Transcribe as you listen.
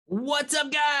What's up,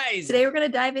 guys? Today, we're going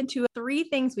to dive into 3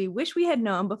 things we wish we had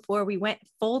known before we went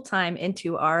full-time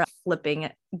into our flipping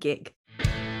gig.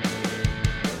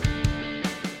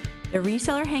 The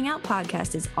Reseller Hangout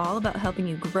podcast is all about helping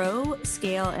you grow,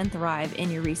 scale, and thrive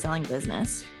in your reselling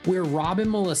business. We're Rob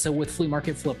and Melissa with Flea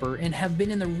Market Flipper and have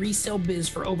been in the resale biz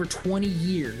for over 20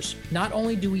 years. Not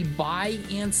only do we buy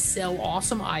and sell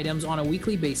awesome items on a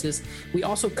weekly basis, we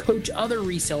also coach other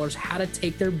resellers how to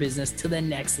take their business to the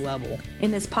next level. In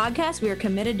this podcast, we are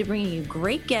committed to bringing you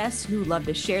great guests who love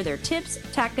to share their tips,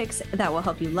 tactics that will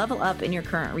help you level up in your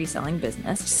current reselling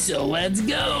business. So let's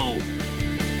go.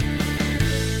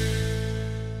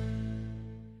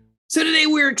 So today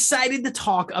we're excited to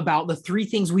talk about the 3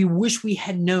 things we wish we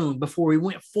had known before we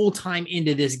went full-time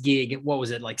into this gig. What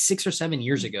was it, like 6 or 7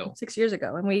 years ago? 6 years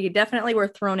ago. And we definitely were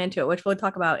thrown into it, which we'll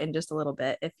talk about in just a little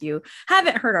bit. If you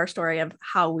haven't heard our story of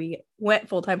how we went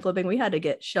full-time flipping, we had to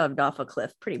get shoved off a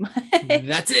cliff pretty much.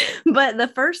 That's it. But the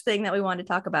first thing that we wanted to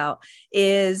talk about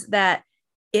is that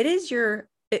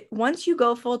once you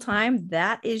go full-time,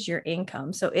 that is your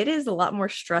income. So it is a lot more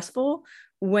stressful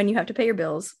when you have to pay your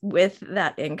bills with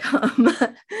that income.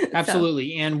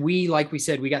 Absolutely. And like we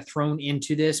said, we got thrown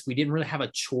into this. We didn't really have a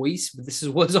choice, but this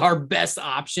was our best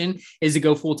option, is to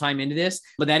go full-time into this.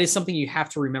 But that is something you have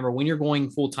to remember when you're going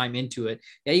full-time into it.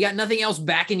 Yeah, you got nothing else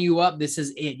backing you up. This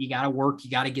is it. You got to work. You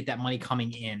got to get that money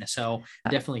coming in. So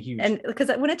definitely huge. And because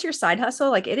when it's your side hustle,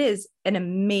 like, it is an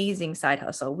amazing side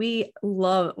hustle. We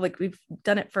love, like, he's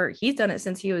done it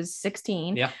since he was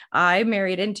 16. Yeah. I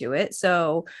married into it.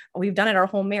 So we've done it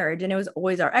our whole marriage, and it was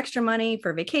always our extra money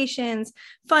for vacations,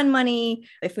 fun money.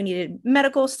 If we needed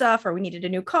medical stuff or we needed a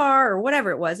new car or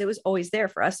whatever it was always there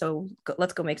for us. So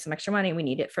let's go make some extra money. We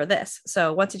need it for this.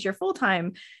 So once it's your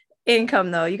full-time income,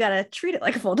 though, you got to treat it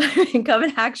like a full-time income,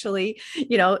 and actually,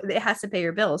 it has to pay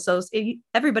your bills. So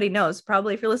everybody knows,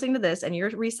 probably, if you're listening to this and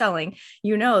you're reselling,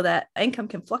 that income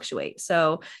can fluctuate.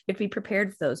 So you have to be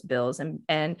prepared for those bills,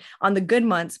 and on the good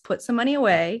months, put some money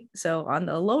away. So on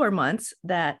the lower months,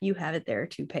 that you have it there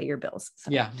to pay your bills. So.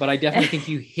 Yeah, but I definitely think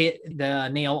you hit the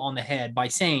nail on the head by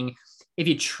saying, if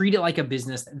you treat it like a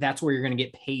business, that's where you're going to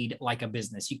get paid like a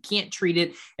business. You can't treat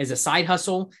it as a side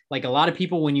hustle. Like a lot of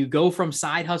people, when you go from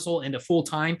side hustle into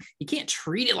full-time, you can't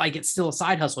treat it like it's still a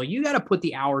side hustle. You got to put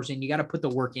the hours in, you got to put the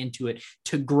work into it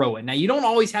to grow it. Now, you don't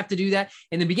always have to do that.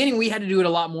 In the beginning, we had to do it a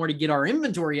lot more to get our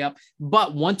inventory up.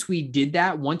 But once we did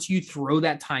that, once you throw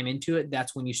that time into it,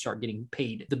 that's when you start getting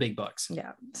paid the big bucks.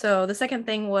 Yeah. So the second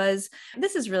thing was,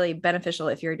 this is really beneficial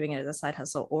if you're doing it as a side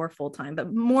hustle or full-time,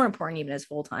 but more important, even as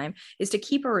full-time, is to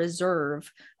keep a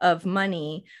reserve of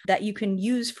money that you can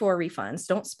use for refunds.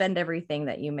 Don't spend everything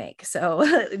that you make. So,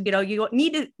 you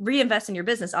need to reinvest in your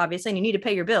business, obviously, and you need to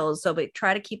pay your bills. So, but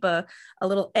try to keep a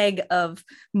little egg of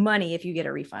money if you get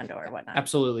a refund or whatnot.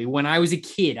 Absolutely. When I was a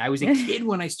kid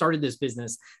when I started this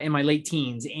business in my late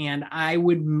teens, and I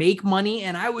would make money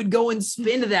and I would go and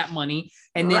spend that money.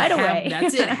 And then right away.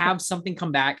 That's it. Have something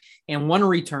come back and one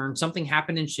return, something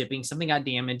happened in shipping, something got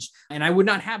damaged, and I would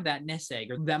not have that nest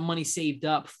egg or that money saved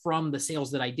up from the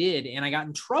sales that I did. And I got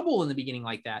in trouble in the beginning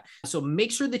like that. So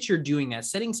make sure that you're doing that,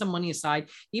 setting some money aside.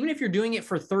 Even if you're doing it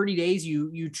for 30 days,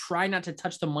 you try not to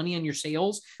touch the money on your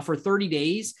sales for 30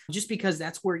 days, just because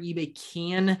that's where eBay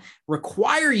can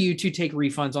require you to take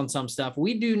refunds on some stuff.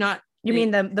 We do not. You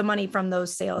mean the money from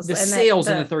those sales? The sales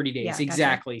in the 30 days. Yeah,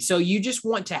 exactly. Gotcha. So you just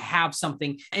want to have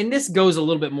something. And this goes a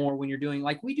little bit more when you're doing,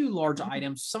 like, we do large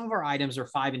items. Some of our items are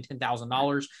 $5,000 and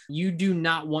 $10,000. You do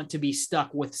not want to be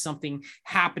stuck with something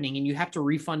happening and you have to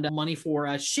refund money for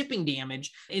a shipping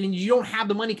damage, and you don't have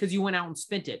the money because you went out and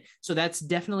spent it. So that's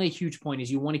definitely a huge point,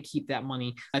 is you want to keep that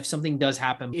money if something does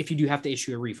happen, if you do have to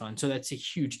issue a refund. So that's a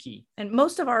huge key. And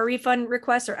most of our refund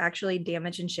requests are actually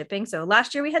damage and shipping. So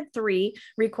last year we had 3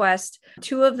 requests.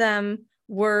 2 of them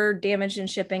were damaged in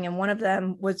shipping, and one of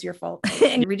them was your fault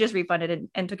and we just refunded it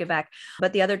and took it back.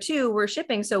 But the other 2 were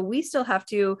shipping. So we still have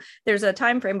to, there's a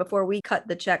time frame before we cut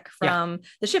the check from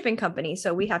the shipping company.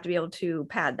 So we have to be able to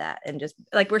pad that, and just,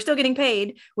 like, we're still getting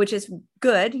paid, which is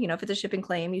good. If it's a shipping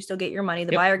claim, you still get your money.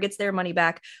 The buyer gets their money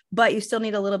back, but you still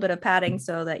need a little bit of padding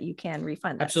so that you can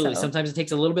refund that. Absolutely. So sometimes it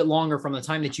takes a little bit longer from the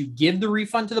time that you give the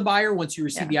refund to the buyer, once you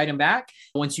receive the item back,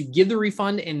 once you give the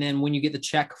refund, and then when you get the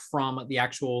check from the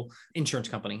actual insurance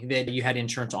company that you had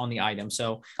insurance on the item.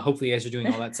 So hopefully you guys are doing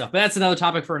all that stuff, but that's another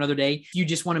topic for another day. You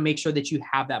just want to make sure that you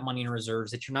have that money in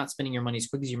reserves, that you're not spending your money as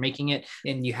quick as you're making it,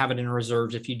 and you have it in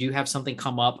reserves. If you do have something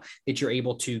come up, that you're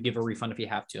able to give a refund if you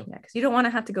have to. Yeah, because you don't want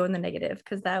to have to go in the negative,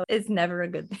 because that is never a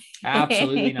good thing.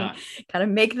 Absolutely not.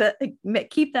 Kind of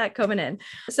keep that coming in.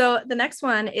 So the next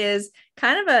one is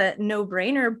kind of a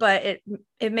no-brainer, but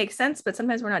it makes sense, but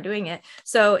sometimes we're not doing it.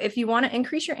 So if you want to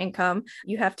increase your income,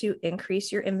 you have to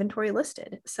increase your inventory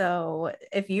listed. So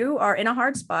if you are in a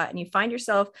hard spot and you find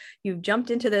yourself, you've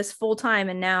jumped into this full time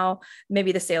and now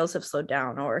maybe the sales have slowed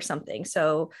down or something.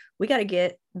 So we got to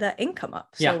get the income up.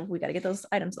 So we got to get those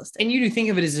items listed. And you do think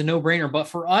of it as a no-brainer, but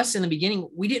for us in the beginning,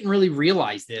 we didn't really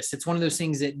realize this. It's one of those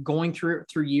things that going through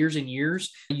years and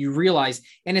years, you realize,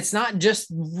 and it's not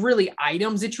just really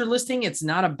items that you're listing. It's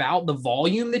not about the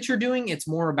volume that you're doing. It's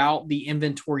more about the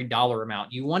inventory dollar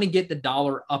amount. You want to get the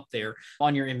dollar up there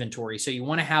on your inventory. So you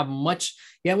want to have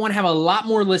a lot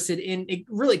more listed, and it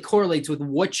really correlates with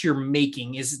what you're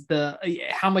making is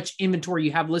how much inventory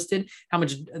you have listed, how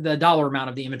much the dollar amount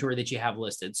of the inventory that you have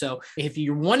listed. So if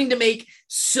you're wanting to make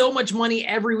so much money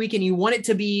every week and you want it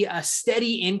to be a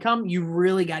steady income, you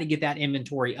really got to get that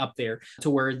inventory up there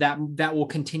to where that will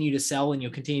continue to sell and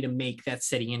you'll continue to make that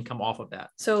steady income off of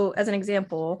that. So as an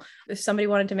example, if somebody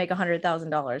wanted to make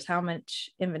 $100,000, how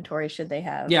much inventory should they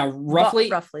have? Yeah,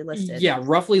 roughly listed. Yeah,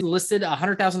 roughly listed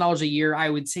 $100,000 a year. I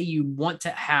would say you want to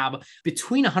have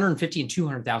between $150,000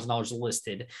 and $200,000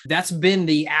 listed. That's been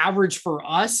the average for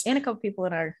us. And a couple people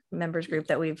in our members group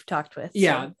that we've talked with.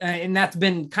 Yeah. And that's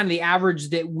been kind of the average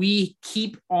that we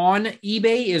keep on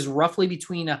eBay is roughly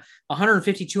between $150,000,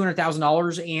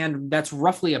 $200,000. And that's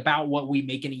roughly about what we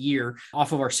make in a year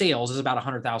off of our sales is about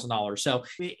 $100,000. So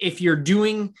if you're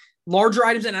doing larger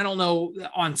items, and I don't know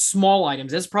on small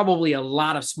items, that's probably a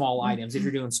lot of small items if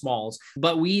you're doing smalls.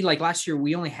 But we like last year,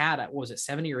 we only had, what was it,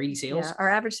 70 or 80 sales? Yeah, our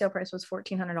average sale price was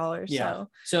 $1,400. Yeah.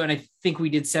 So, and I think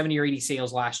we did 70 or 80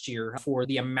 sales last year for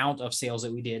the amount of sales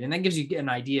that we did. And that gives you an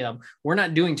idea of we're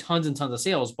not doing tons and tons of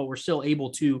sales, but we're still able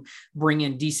to bring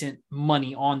in decent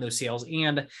money on those sales.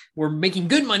 And we're making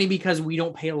good money because we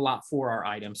don't pay a lot for our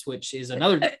items, which is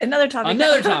another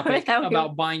topic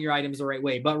about buying your items the right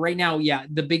way. But right now,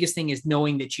 the biggest thing is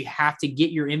knowing that you have to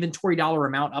get your inventory dollar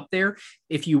amount up there.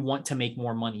 If you want to make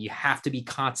more money, you have to be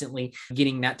constantly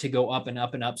getting that to go up and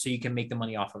up and up so you can make the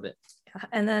money off of it.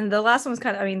 And then the last one was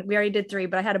we already did 3,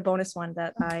 but I had a bonus one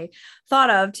that I thought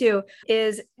of too,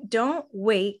 is don't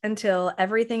wait until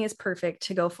everything is perfect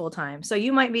to go full time. So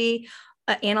you might be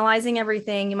analyzing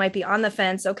everything. You might be on the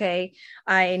fence. Okay,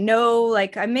 I know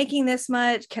like I'm making this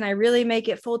much. Can I really make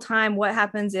it full time? What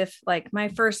happens if like my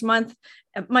first month,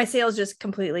 my sales just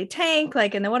completely tank?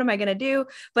 Like, and then what am I going to do?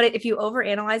 But if you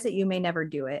overanalyze it, you may never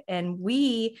do it. And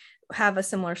we have a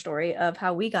similar story of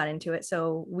how we got into it.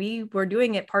 So we were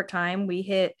doing it part-time. We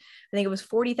hit, I think it was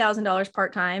 $40,000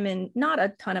 part-time and not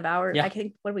a ton of hours. Yeah. I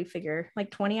think, what did we figure?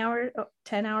 Like 20 hours,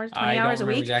 10 hours, 20 hours a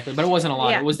week. Exactly. But it wasn't a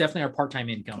lot. Yeah. It was definitely our part-time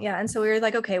income. Yeah. And so we were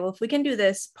like, okay, well, if we can do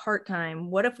this part-time,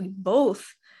 what if we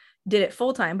both did it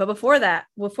full-time? But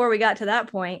before we got to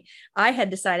that point, I had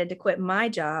decided to quit my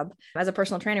job as a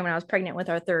personal trainer when I was pregnant with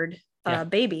our third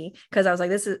baby, because I was like,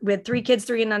 we had 3 kids,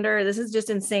 3 and under. This is just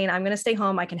insane. I'm going to stay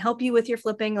home. I can help you with your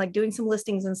flipping, like doing some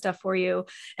listings and stuff for you,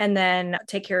 and then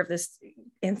take care of this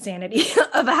insanity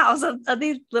of a house of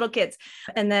these little kids.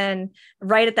 And then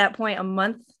right at that point, a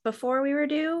month before we were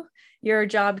due, your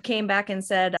job came back and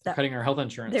said that cutting our health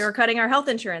insurance. They were cutting our health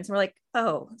insurance. And we're like,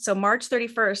 oh, so March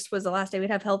 31st was the last day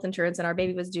we'd have health insurance, and our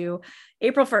baby was due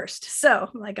April 1st. So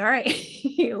I'm like, all right,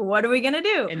 what are we going to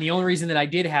do? And the only reason that I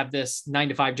did have this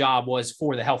 9-to-5 job was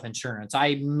for the health insurance.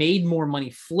 I made more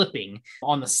money flipping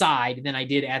on the side than I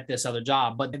did at this other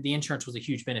job, but the insurance was a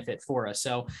huge benefit for us.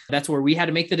 So that's where we had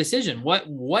to make the decision.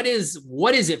 What is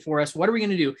it for us? What are we going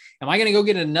to do? Am I going to go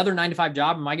get another 9-to-5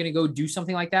 job? Am I going to go do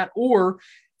something like that? Or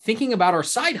thinking about our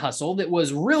side hustle that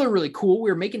was really, really cool.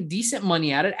 We were making decent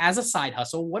money at it as a side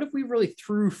hustle. What if we really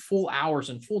threw full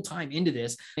hours and full time into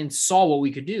this and saw what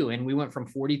we could do? And we went from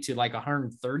 40 to like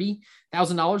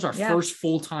 $130,000 our first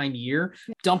full-time year,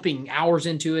 dumping hours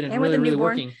into it and really, really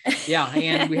working. Yeah.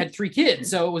 And we had 3 kids.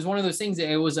 So it was one of those things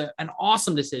that it was an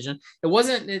awesome decision. It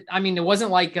wasn't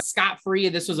like a scot-free.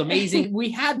 This was amazing. We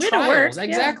had trials.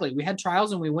 Exactly. We had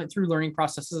trials and we went through learning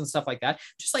processes and stuff like that.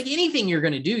 Just like anything you're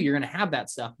going to do, you're going to have that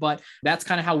stuff. But that's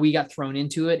kind of how we got thrown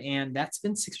into it. And that's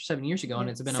been 6 or 7 years ago. And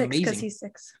it's been amazing. Because he's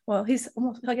 6. Well, he's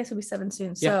almost, I guess he'll be 7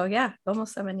 soon. So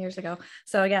almost 7 years ago.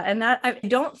 So and that, I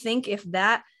don't think if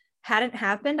that hadn't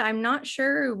happened, I'm not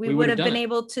sure we would have been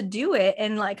able to do it.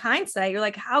 And like hindsight, you're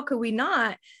like, how could we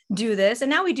not do this? And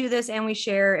now we do this and we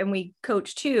share and we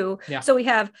coach too. Yeah. So we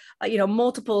have,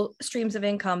 multiple streams of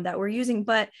income that we're using.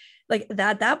 But like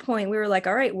at that point, we were like,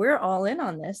 all right, we're all in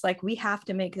on this. Like we have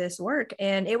to make this work.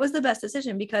 And it was the best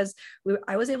decision because we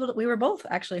were both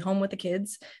actually home with the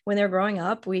kids when they were growing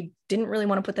up. We didn't really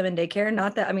want to put them in daycare.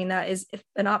 Not that, I mean, that is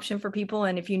an option for people.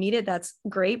 And if you need it, that's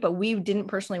great. But we didn't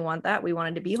personally want that. We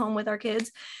wanted to be home with our kids.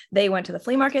 They went to the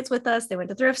flea markets with us. They went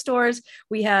to thrift stores.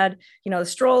 We had, the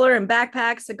stroller and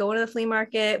backpacks to go into the flea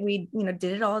market. We, did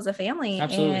it all as a family.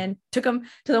 Absolutely. And took them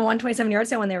to the 127 yard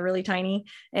sale when they were really tiny.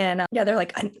 And they're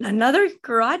like, another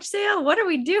garage sale? What are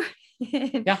we doing?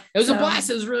 Yeah, it was a blast.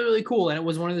 It was really, really cool. And it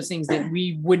was one of those things that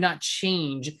we would not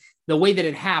change the way that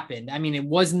it happened. I mean, it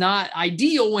was not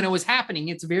ideal when it was happening.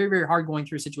 It's very, very hard going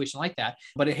through a situation like that,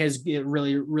 but it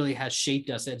really, really has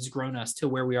shaped us. It's grown us to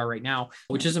where we are right now,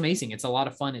 which is amazing. It's a lot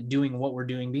of fun at doing what we're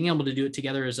doing, being able to do it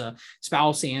together as a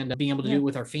spouse and being able to do it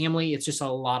with our family. It's just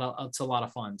it's a lot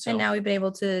of fun. So, and now we've been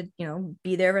able to,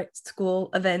 be there at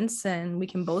school events, and we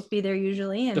can both be there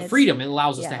usually. And the freedom it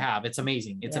allows us to have, it's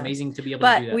amazing. It's amazing to be able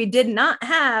to do that. But we did not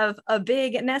have a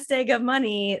big nest egg of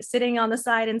money sitting on the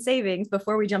side in savings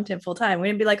before we jumped in full time. We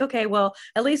didn't be like, okay, well,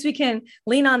 at least we can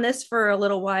lean on this for a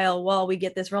little while we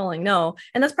get this rolling. No.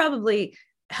 And that's probably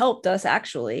helped us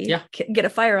actually get a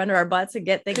fire under our butts and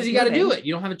get things, because you got to do it.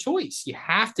 You don't have a choice. You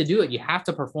have to do it. You have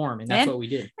to perform. And that's what we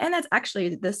did. And that's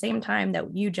actually the same time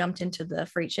that you jumped into the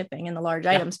freight shipping and the large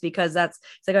items, because it's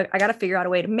like, I got to figure out a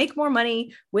way to make more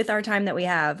money with our time that we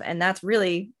have. And that's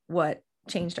really what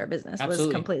changed our business.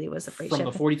 Absolutely. was the freight from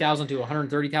shipping. the 40,000 to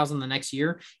 130,000 the next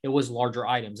year. It was larger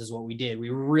items is what we did. We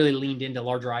really leaned into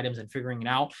larger items and figuring it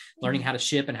out, learning how to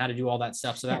ship and how to do all that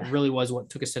stuff. So that really was what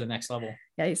took us to the next level.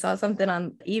 Yeah. He saw something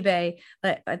on eBay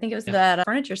that I think it was that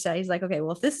furniture set. He's like, okay,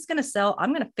 well, if this is going to sell,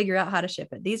 I'm going to figure out how to ship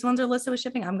it. These ones are listed with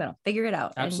shipping. I'm going to figure it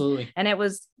out. Absolutely. And it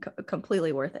was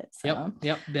completely worth it. So.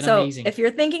 Yep. Been so amazing. If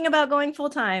you're thinking about going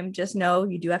full-time, just know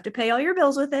you do have to pay all your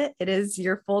bills with it. It is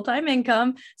your full-time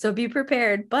income. So be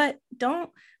prepared, but don't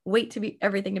wait to be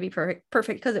everything to be perfect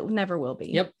because it never will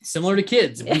be. Yep. Similar to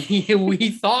kids. We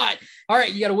thought, all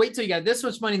right, you got to wait till you got this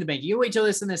much money in the bank. You wait till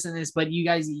this and this and this, but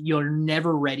you're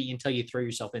never ready until you throw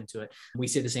yourself into it. We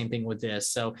say the same thing with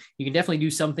this. So you can definitely do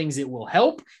some things that will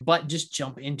help, but just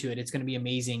jump into it. It's going to be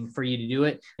amazing for you to do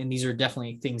it. And these are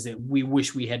definitely things that we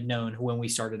wish we had known when we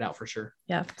started out for sure.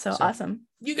 Yeah. So awesome.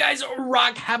 You guys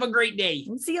rock. Have a great day.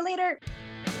 See you later.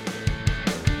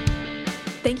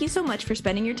 Thank you so much for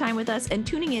spending your time with us and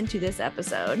tuning into this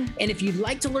episode. And if you'd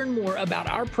like to learn more about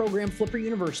our program, Flipper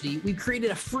University, we've created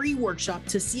a free workshop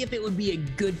to see if it would be a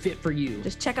good fit for you.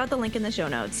 Just check out the link in the show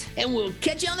notes. And we'll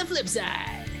catch you on the flip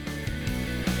side.